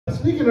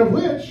Speaking of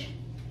which,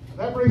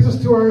 that brings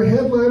us to our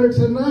headliner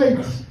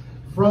tonight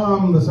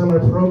from the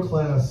semi-pro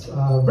class.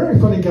 Very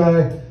funny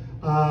guy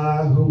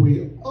who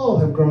we all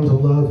have grown to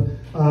love.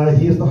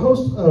 He is the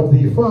host of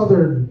the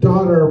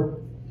Father-Daughter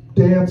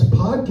Dance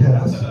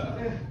podcast,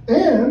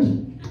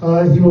 and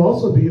he will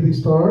also be the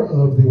star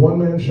of the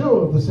one-man show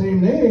of the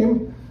same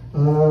name,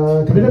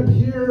 coming up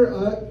here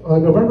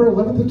on November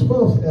 11th and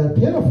 12th at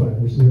Piano Fight,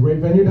 which is a great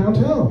venue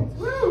downtown.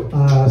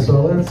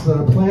 So let's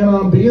plan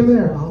on being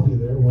there. I'll be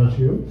there, won't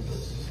you?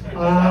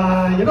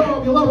 You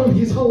know, you love him.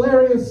 He's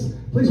hilarious.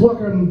 Please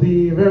welcome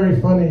the very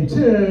funny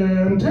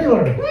Tim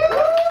Taylor.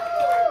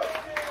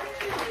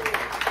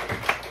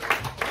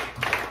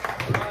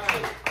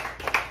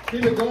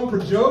 Keep it going for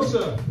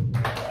Joseph.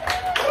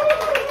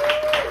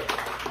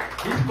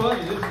 He's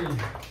funny, isn't he?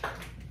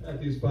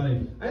 He's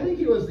funny. I think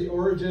he was the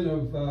origin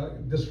of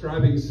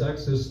describing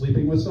sex as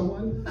sleeping with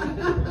someone.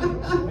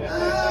 Come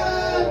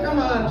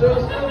on,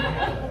 Joseph.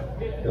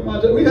 Come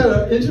on. We had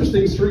an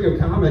interesting string of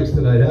comics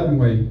tonight, haven't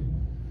we?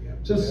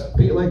 Just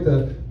be like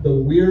the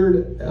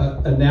weird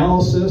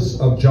analysis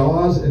of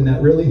Jaws in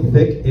that really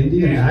thick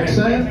Indian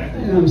accent.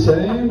 You know what I'm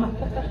saying?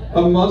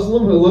 A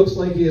Muslim who looks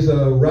like he's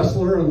a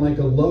wrestler in like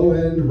a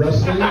low-end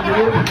wrestling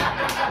group in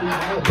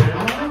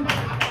Alabama.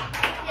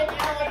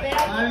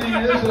 I mean,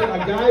 there's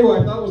a guy who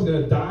I thought was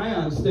going to die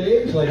on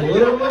stage, like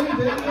literally,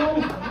 didn't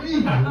know?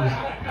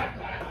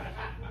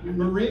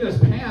 Marina's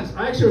pants.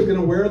 I actually was going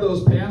to wear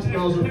those pants, but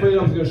I was afraid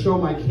I was going to show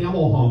my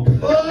camel hump.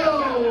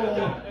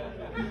 Oh!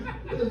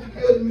 That's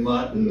good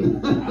mutton.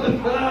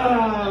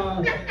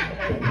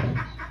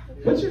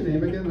 What's your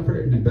name again? I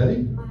forget your name.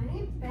 Betty? My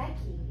name's Becky.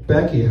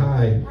 Becky,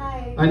 hi.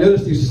 Hi. I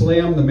noticed you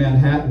slammed the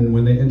Manhattan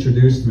when they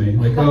introduced me.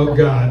 Like, oh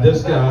God,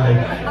 this guy.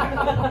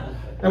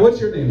 And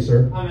what's your name,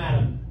 sir? I'm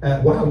Adam.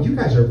 Wow, you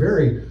guys are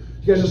very,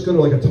 you guys just go to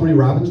like a Tony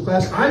Robbins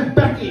class? I'm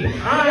Becky.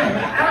 I'm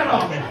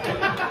Adam.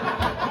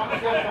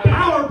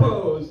 Power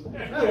pose.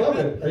 I love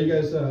it. Are you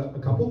guys a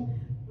couple?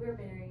 We're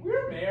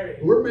married.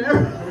 We're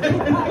married. We're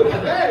married.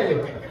 Hey.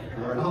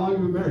 All right, how long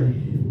have you been married?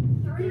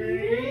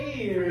 3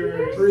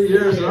 years. 3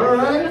 years. All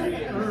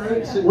right. All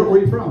right. So, where are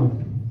you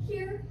from?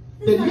 Here.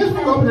 Yeah, you guys want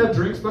to go up and have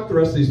drinks? Fuck the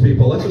rest of these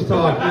people. Let's just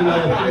talk. You know,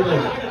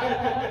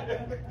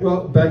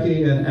 well,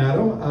 Becky and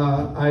Adam,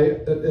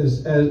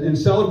 in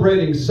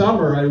celebrating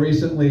summer, I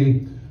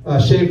recently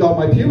shaved all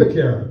my pubic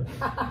hair.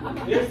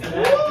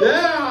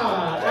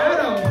 Yeah,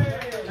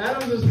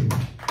 Adam is.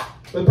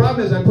 The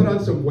problem is I put on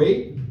some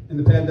weight in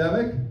the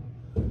pandemic,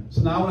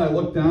 so now when I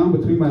look down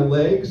between my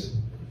legs,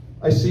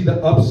 I see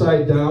the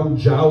upside down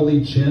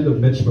jowly chin of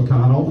Mitch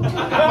McConnell.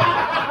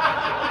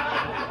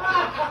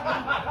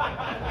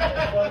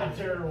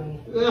 Terrible.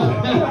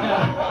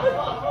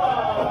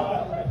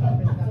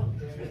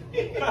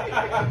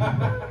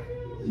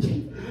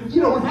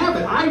 You don't have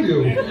it, I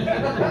do.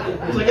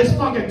 It's like, it's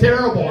fucking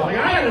terrible. Like,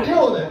 I had to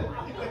deal with it.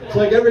 It's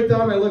like every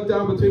time I look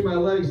down between my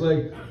legs,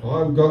 like,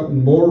 I've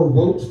gotten more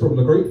votes from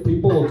the great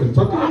people of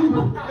Kentucky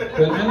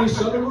than any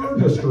senator in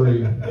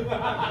history.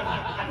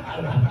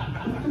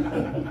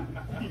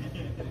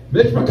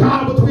 Mitch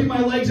McConnell between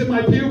my legs and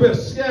my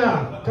pubis.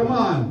 Yeah, come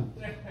on.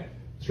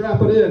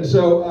 Strap it in.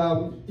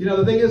 So, you know,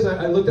 the thing is,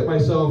 I looked at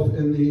myself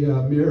in the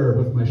mirror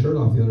with my shirt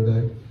off the other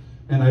day,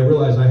 and I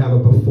realized I have a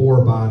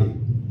before body.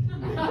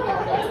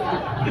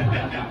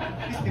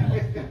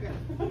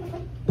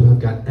 But I've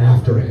got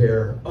after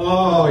hair.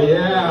 Oh,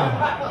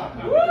 yeah.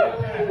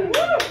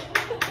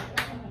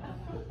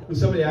 When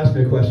somebody asked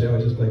me a question, I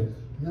was just like,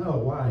 no,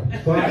 why?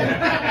 Fine.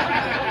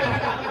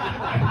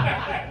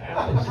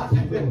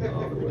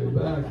 All the way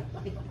back.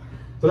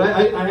 But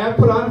I have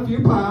put on a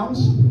few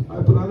pounds.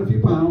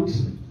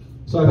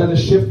 So I've had to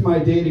shift my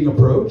dating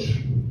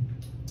approach.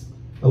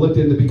 I looked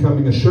into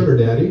becoming a sugar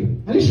daddy.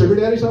 Any sugar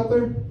daddies out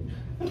there?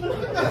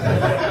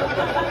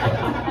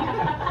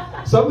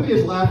 Somebody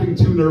is laughing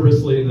too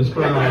nervously in this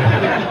crowd.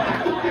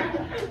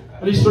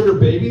 Any sugar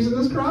babies in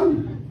this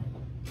crowd?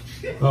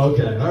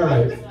 Okay, all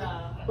right.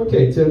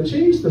 Okay, Tim,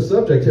 change the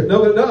subject here.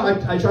 No,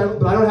 I tried,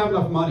 but I don't have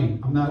enough money.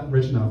 I'm not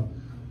rich enough.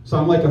 So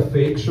I'm like a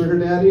fake sugar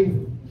daddy.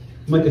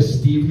 I'm like a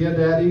stevia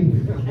daddy.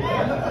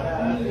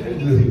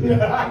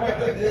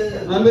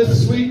 I'm a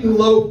sweet and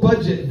low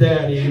budget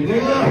daddy.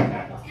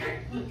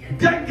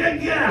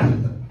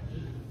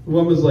 The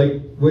woman's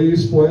like, will you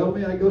spoil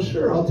me? I go,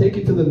 sure, I'll take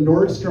you to the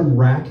Nordstrom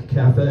Rack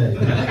Cafe.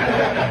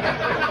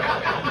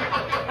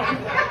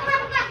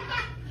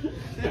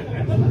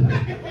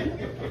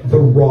 The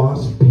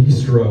Ross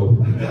Bistro.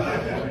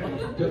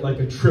 Get like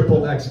a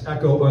XXX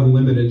Echo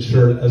Unlimited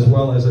shirt as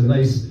well as a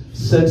nice,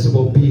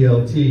 sensible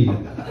BLT.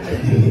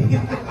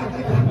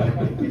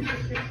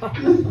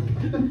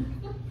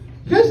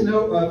 You guys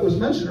know, it was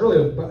mentioned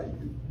earlier, but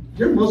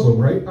you're Muslim,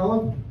 right,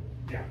 Alan?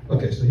 Yeah.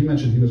 Okay, so he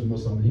mentioned he was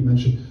Muslim. He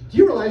mentioned, do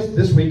you realize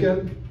this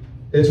weekend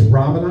it's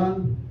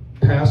Ramadan,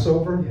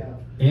 Passover,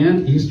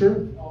 and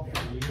Easter?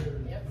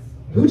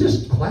 Who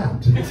just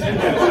clapped?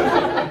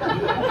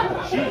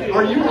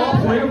 Are you all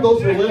three of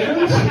those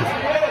religions?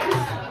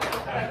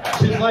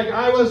 She's like,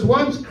 I was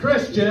once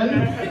Christian,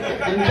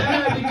 and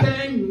then I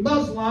became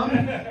Muslim,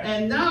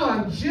 and now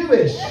I'm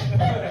Jewish.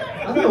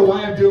 I don't know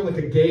why I'm doing like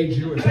a gay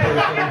Jewish person.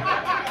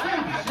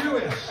 I'm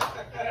Jewish.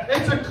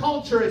 It's a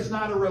culture, it's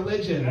not a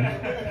religion.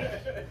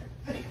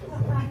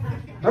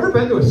 Ever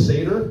been to a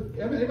Seder?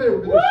 Anybody ever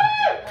been to a...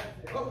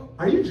 Oh,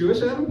 are you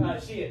Jewish, Adam?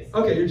 She is.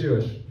 Okay, you're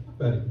Jewish.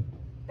 Betty.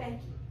 Becky.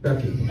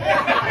 Becky.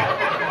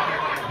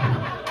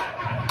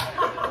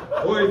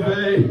 Oy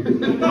vey.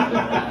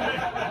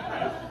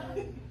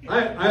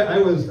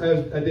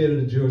 I dated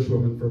a Jewish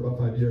woman for about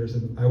 5 years,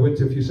 and I went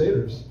to a few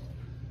Seders.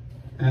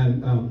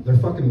 And they're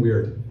fucking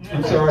weird.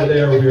 I'm sorry,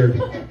 they are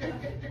weird.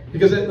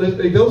 Because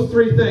those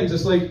three things,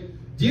 it's like,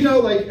 do you know,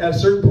 like, at a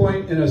certain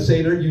point in a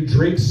Seder, you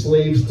drink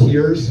slaves'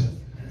 tears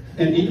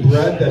and eat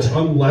bread that's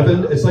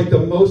unleavened? It's like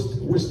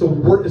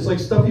it's like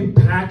stuff you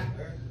pack,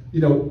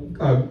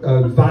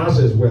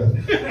 vases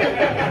with.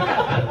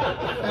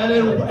 And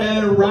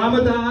in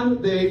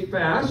Ramadan, they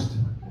fast.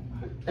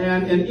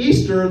 And in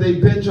Easter, they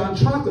binge on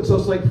chocolate. So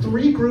it's like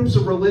 3 groups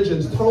of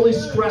religions totally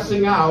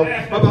stressing out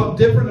about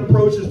different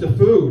approaches to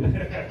food.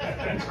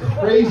 It's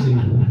crazy.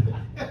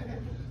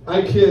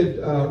 I kid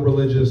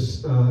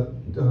religious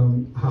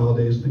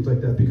holidays and things like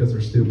that because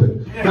they're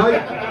stupid. Now,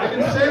 I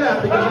can say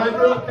that because I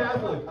grew up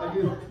Catholic.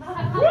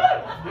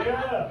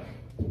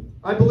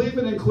 I believe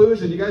in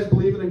inclusion. You guys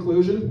believe in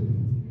inclusion?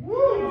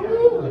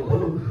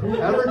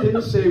 Whoever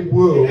didn't say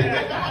woo,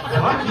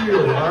 fuck you,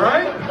 all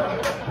right?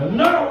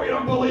 No, we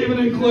don't believe in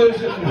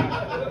inclusion.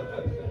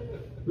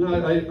 No,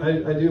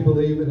 I do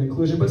believe in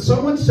inclusion. But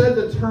someone said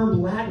the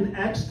term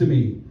Latinx to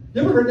me.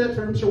 You ever heard that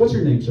term, sir? What's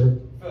your name, sir?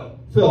 Phil.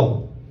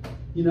 Phil.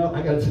 You know,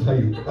 I gotta tell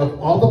you, of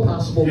all the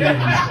possible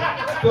names,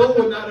 Phil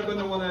would not have been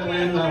the one I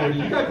landed on with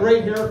you. You got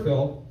great hair,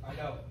 Phil. I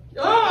know.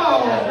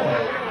 Oh!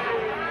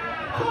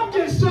 Come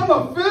get some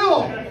of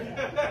Phil!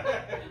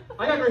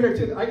 I got great hair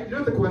too. You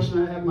know the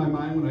question I had in my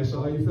mind when I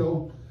saw you,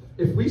 Phil?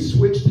 If we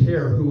switched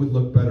hair, who would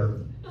look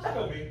better?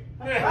 Still me.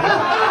 Phil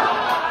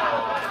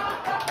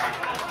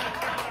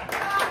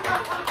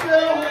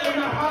in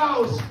the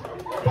house!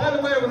 By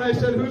the way, when I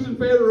said who's in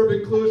favor of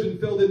inclusion,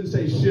 Phil didn't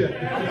say shit.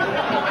 I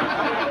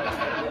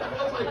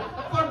was like,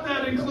 fuck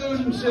that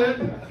inclusion shit.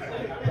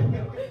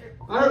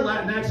 I heard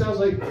Latinx, I was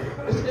like,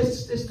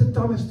 it's the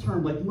dumbest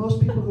term. Like, most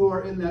people who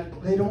are in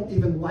that, they don't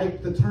even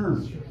like the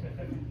term.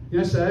 You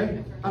know what I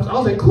say? I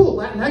was like, cool,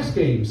 Latinx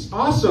games.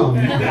 Awesome.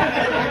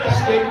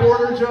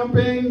 Skateboarder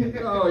jumping.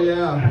 Oh,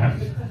 yeah.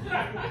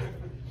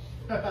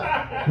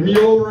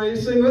 Mule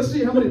racing. Let's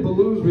see how many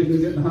balloons we can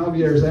get in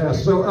Javier's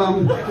ass. So,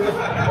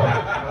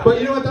 but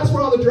you know what? That's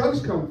where all the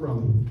drugs come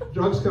from.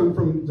 Drugs come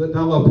from,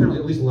 well, apparently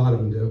at least a lot of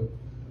them do.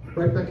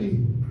 Right, Becky?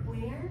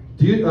 Where?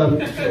 Do you, well,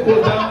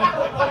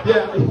 down,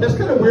 yeah, that's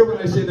kind of weird when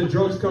I say the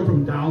drugs come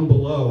from down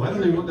below. I don't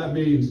even know what that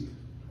means.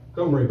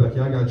 Don't worry, Becky,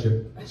 I got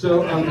you.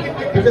 So,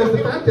 because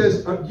the fact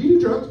is, do you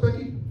do drugs,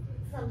 Becky?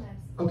 Sometimes.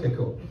 Okay,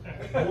 cool.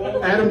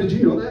 Adam, did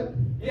you know that?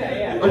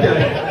 Yeah.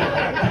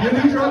 Okay. Do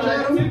you do drugs,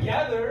 Adam?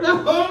 Together.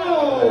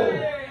 Oh!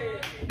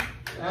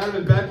 Adam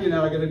and Becky and I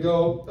are going to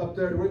go up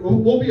there.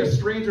 We'll be a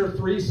stranger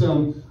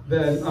threesome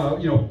than,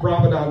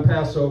 Ramadan,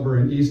 Passover,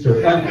 and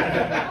Easter.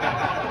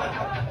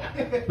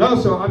 No,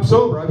 so I'm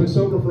sober. I've been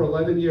sober for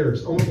 11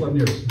 years, almost 11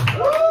 years.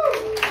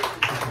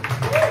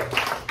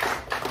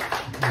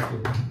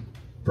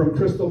 From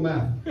crystal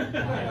meth.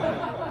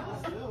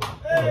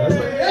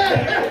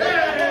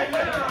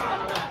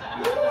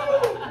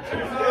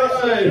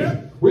 Right.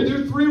 We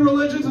do 3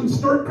 religions and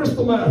snort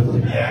crystal meth.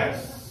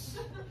 Yes.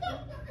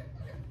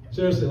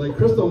 Seriously, like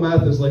crystal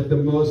meth is like the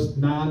most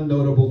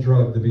non-notable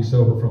drug to be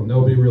sober from.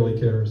 Nobody really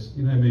cares.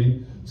 You know what I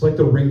mean? It's like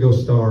the Ringo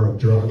Starr of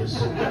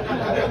drugs.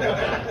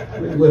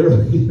 Like,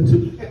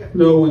 literally,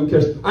 no one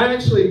cares. I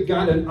actually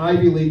got an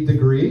Ivy League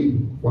degree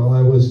while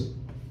I was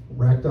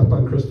racked up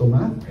on crystal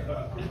meth.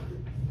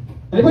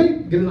 Anybody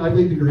get an Ivy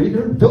League degree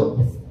here?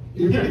 Phil?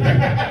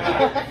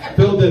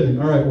 Phil didn't.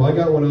 All right, well, I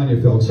got one on you,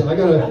 Phil. So I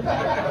got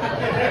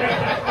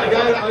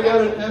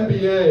an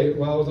MBA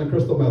while I was on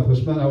crystal meth,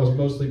 which meant I was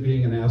mostly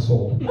being an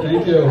asshole.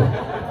 Thank you.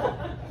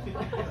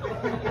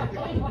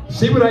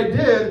 See, what I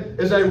did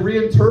is I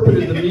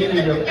reinterpreted the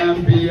meaning of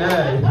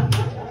MBA.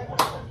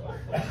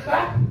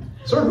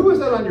 Sir, who is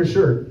that on your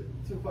shirt?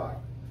 Tupac.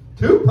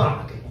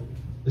 Tupac?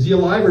 Is he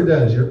alive or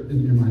dead?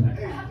 In your mind?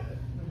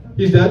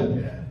 He's dead?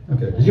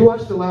 Okay. Did you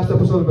watch the last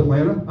episode of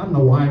Atlanta? I don't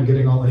know why I'm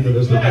getting all into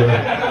this with you.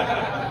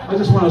 I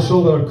just want to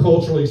show that I'm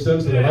culturally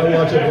sensitive. I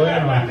watch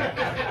Atlanta.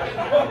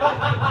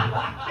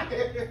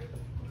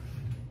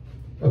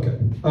 Okay.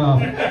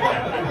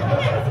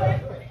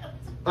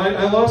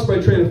 I lost my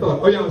train of thought.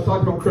 Oh yeah, I was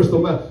talking about crystal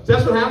meth. So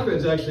that's what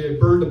happens, actually. I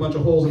burned a bunch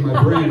of holes in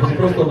my brain. It's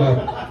crystal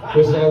meth.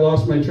 Because I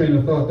lost my train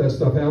of thought. That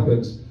stuff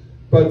happens.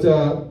 But,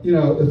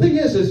 the thing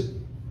is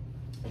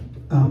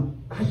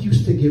I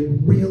used to get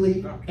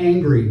really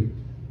angry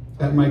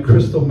at my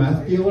crystal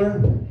meth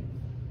dealer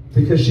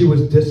because she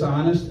was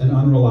dishonest and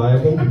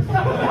unreliable.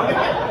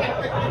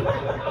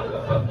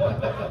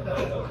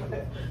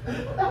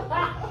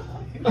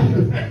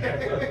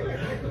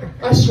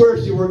 I swear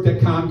she worked at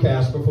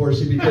Comcast before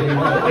she became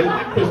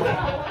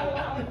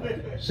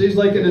she's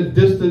like an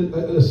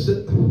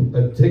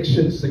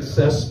addiction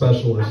success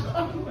specialist.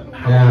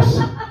 Ass.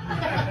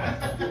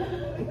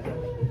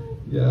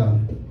 Yeah.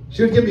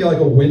 She would give me like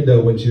a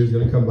window when she was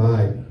going to come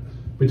by.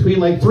 Between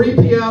like 3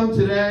 p.m.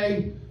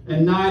 today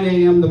and 9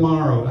 a.m.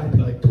 tomorrow. I'd be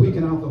like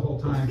tweaking out the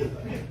whole time.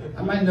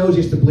 And my nose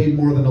used to bleed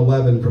more than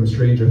 11 from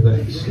Stranger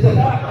Things.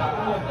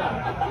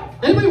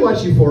 Anybody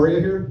watch Euphoria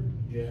here?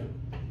 Yeah.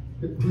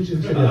 Who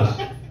should say yes?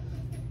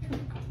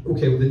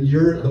 Okay, well then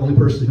you're the only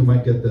person who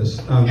might get this.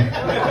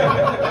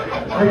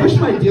 I wish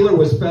my dealer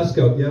was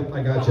Fesco. Yep,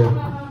 I got you.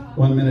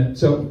 1 minute.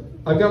 So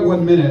I've got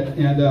 1 minute,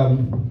 and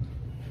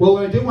well,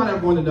 what I do want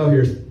everyone to know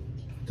here is,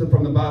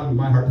 from the bottom of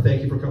my heart,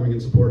 thank you for coming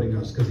and supporting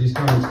us, because these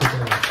comments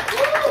today.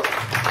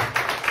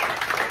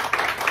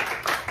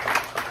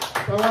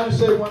 I want to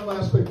say one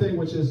last quick thing,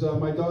 which is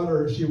my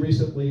daughter, she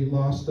recently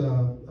lost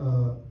her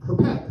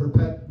pet. Her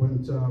pet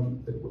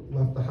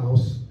left the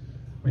house.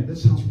 I mean,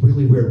 this sounds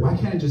really weird. Why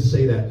can't I just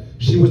say that?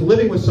 She was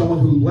living with someone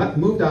who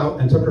moved out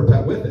and took her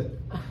pet with it.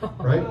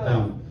 Right?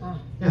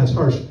 Yeah, it's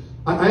harsh.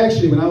 I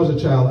actually, when I was a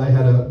child, I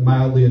had a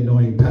mildly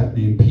annoying pet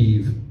named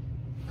Peeve.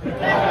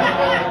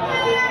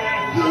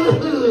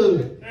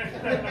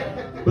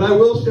 But I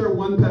will share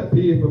one pet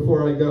peeve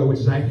before I go, which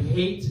is I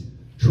hate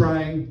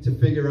trying to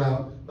figure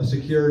out a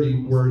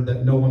security word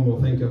that no one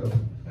will think of.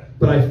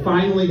 But I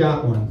finally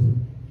got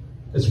one.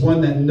 It's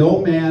one that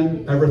no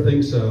man ever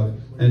thinks of,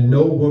 and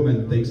no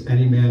woman thinks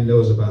any man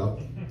knows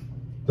about.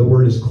 The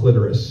word is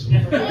clitoris.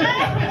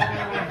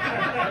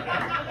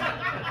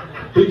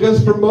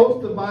 Because for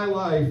most of my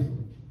life,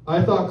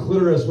 I thought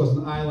clitoris was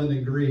an island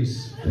in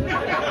Greece.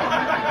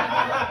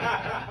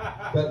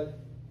 But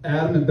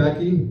Adam and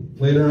Becky,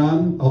 later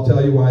on, I'll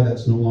tell you why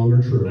that's no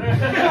longer true.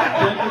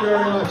 Thank you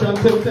very much. I'm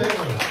Tim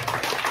Taylor.